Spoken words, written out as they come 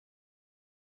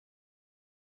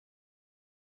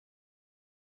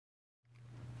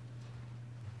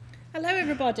Hello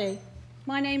everybody,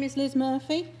 my name is Liz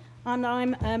Murphy and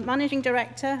I'm Managing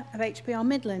Director of HBR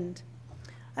Midlands.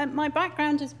 My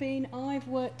background has been, I've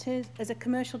worked as a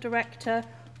commercial director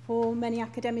for many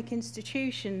academic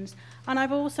institutions, and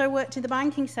I've also worked in the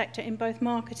banking sector in both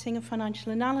marketing and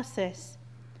financial analysis.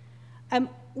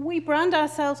 We brand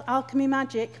ourselves Alchemy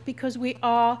Magic because we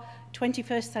are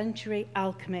 21st century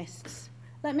alchemists.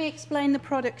 Let me explain the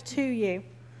product to you.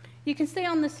 You can see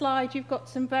on the slide you've got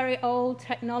some very old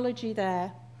technology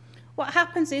there. What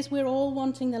happens is we're all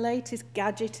wanting the latest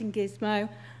gadget and gizmo,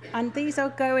 and these are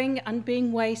going and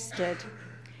being wasted.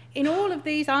 In all of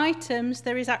these items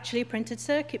there is actually a printed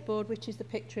circuit board, which is the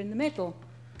picture in the middle.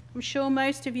 I'm sure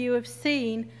most of you have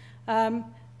seen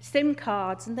SIM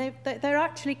cards, and they're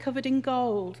actually covered in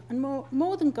gold, and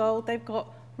more than gold, they've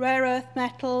got rare earth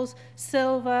metals,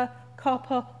 silver,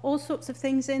 copper, all sorts of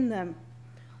things in them.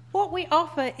 What we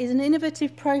offer is an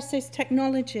innovative process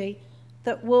technology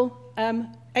that will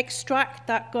extract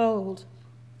that gold.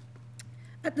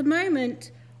 At the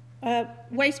moment,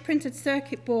 waste printed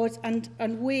circuit boards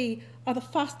and we are the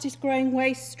fastest growing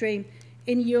waste stream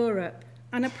in Europe,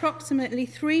 and approximately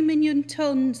 3 million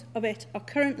tonnes of it are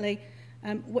currently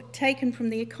taken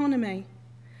from the economy.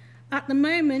 At the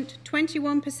moment,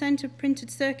 21% of printed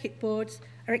circuit boards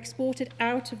are exported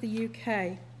out of the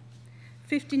UK.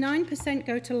 59%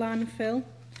 go to landfill,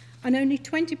 and only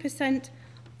 20%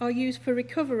 are used for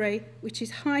recovery, which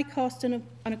is high cost and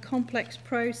a complex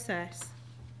process.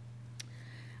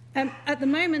 At the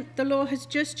moment, the law has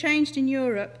just changed in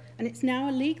Europe, and it's now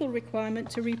a legal requirement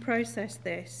to reprocess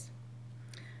this.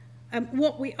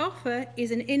 What we offer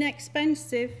is an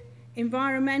inexpensive,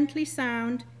 environmentally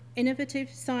sound,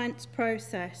 innovative science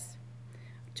process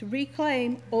to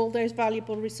reclaim all those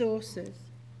valuable resources.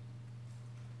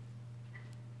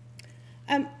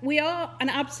 We are an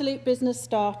absolute business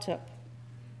startup.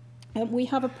 We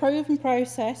have a proven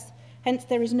process, hence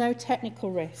there is no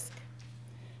technical risk.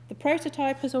 The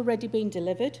prototype has already been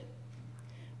delivered.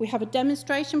 We have a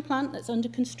demonstration plant that's under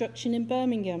construction in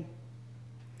Birmingham.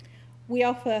 We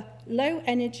offer low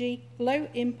energy, low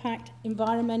impact,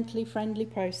 environmentally friendly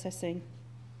processing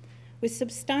with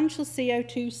substantial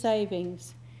CO2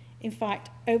 savings. In fact,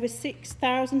 over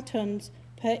 6,000 tonnes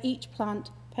per each plant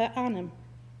per annum.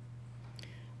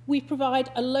 We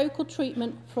provide a local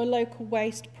treatment for a local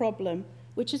waste problem,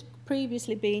 which has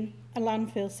previously been a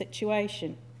landfill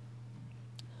situation.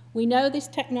 We know this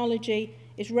technology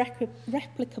is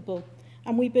replicable,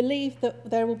 and we believe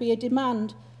that there will be a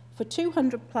demand for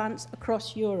 200 plants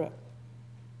across Europe.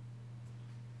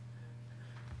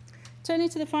 Turning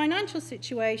to the financial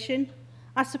situation,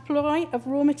 our supply of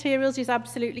raw materials is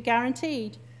absolutely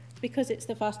guaranteed because it's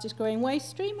the fastest growing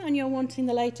waste stream and you're wanting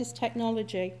the latest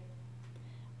technology.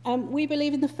 We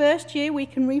believe in the first year we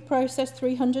can reprocess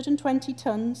 320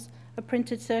 tonnes of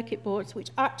printed circuit boards, which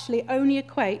actually only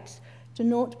equates to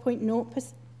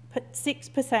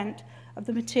 0.06% of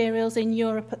the materials in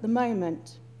Europe at the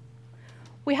moment.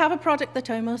 We have a product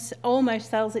that almost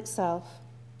sells itself.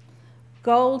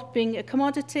 Gold, being a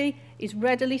commodity, is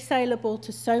readily saleable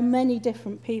to so many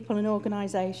different people and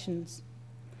organisations.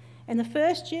 In the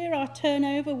first year, our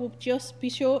turnover will just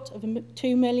be short of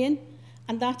 2 million,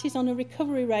 and that is on a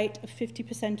recovery rate of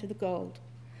 50% of the gold.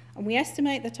 And we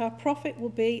estimate that our profit will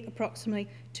be approximately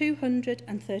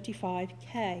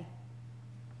 235k.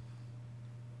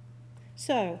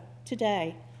 So,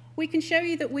 today, we can show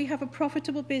you that we have a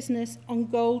profitable business on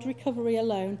gold recovery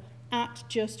alone at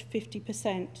just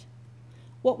 50%.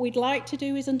 What we'd like to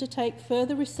do is undertake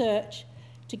further research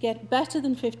to get better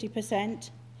than 50%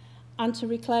 and to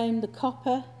reclaim the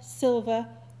copper, silver,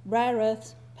 rare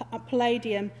earths,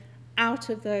 palladium out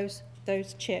of those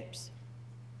chips.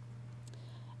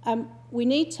 We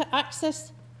need to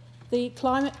access the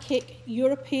Climate Kick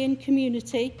European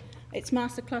community, its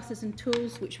masterclasses and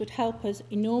tools, which would help us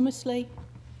enormously.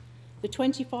 The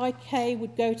 25k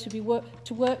would go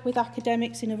to work with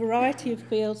academics in a variety of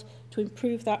fields to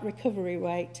improve that recovery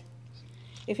rate.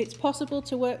 If it's possible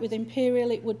to work with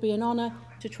Imperial, it would be an honour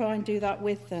to try and do that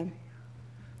with them.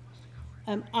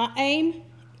 Our aim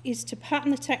is to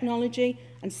patent the technology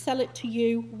and sell it to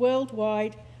you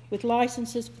worldwide with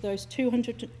licenses for those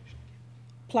 200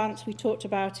 plants we talked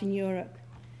about in Europe.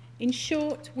 In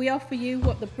short, we offer you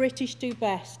what the British do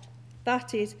best,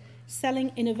 that is,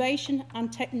 selling innovation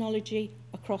and technology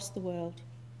across the world.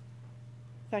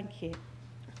 Thank you.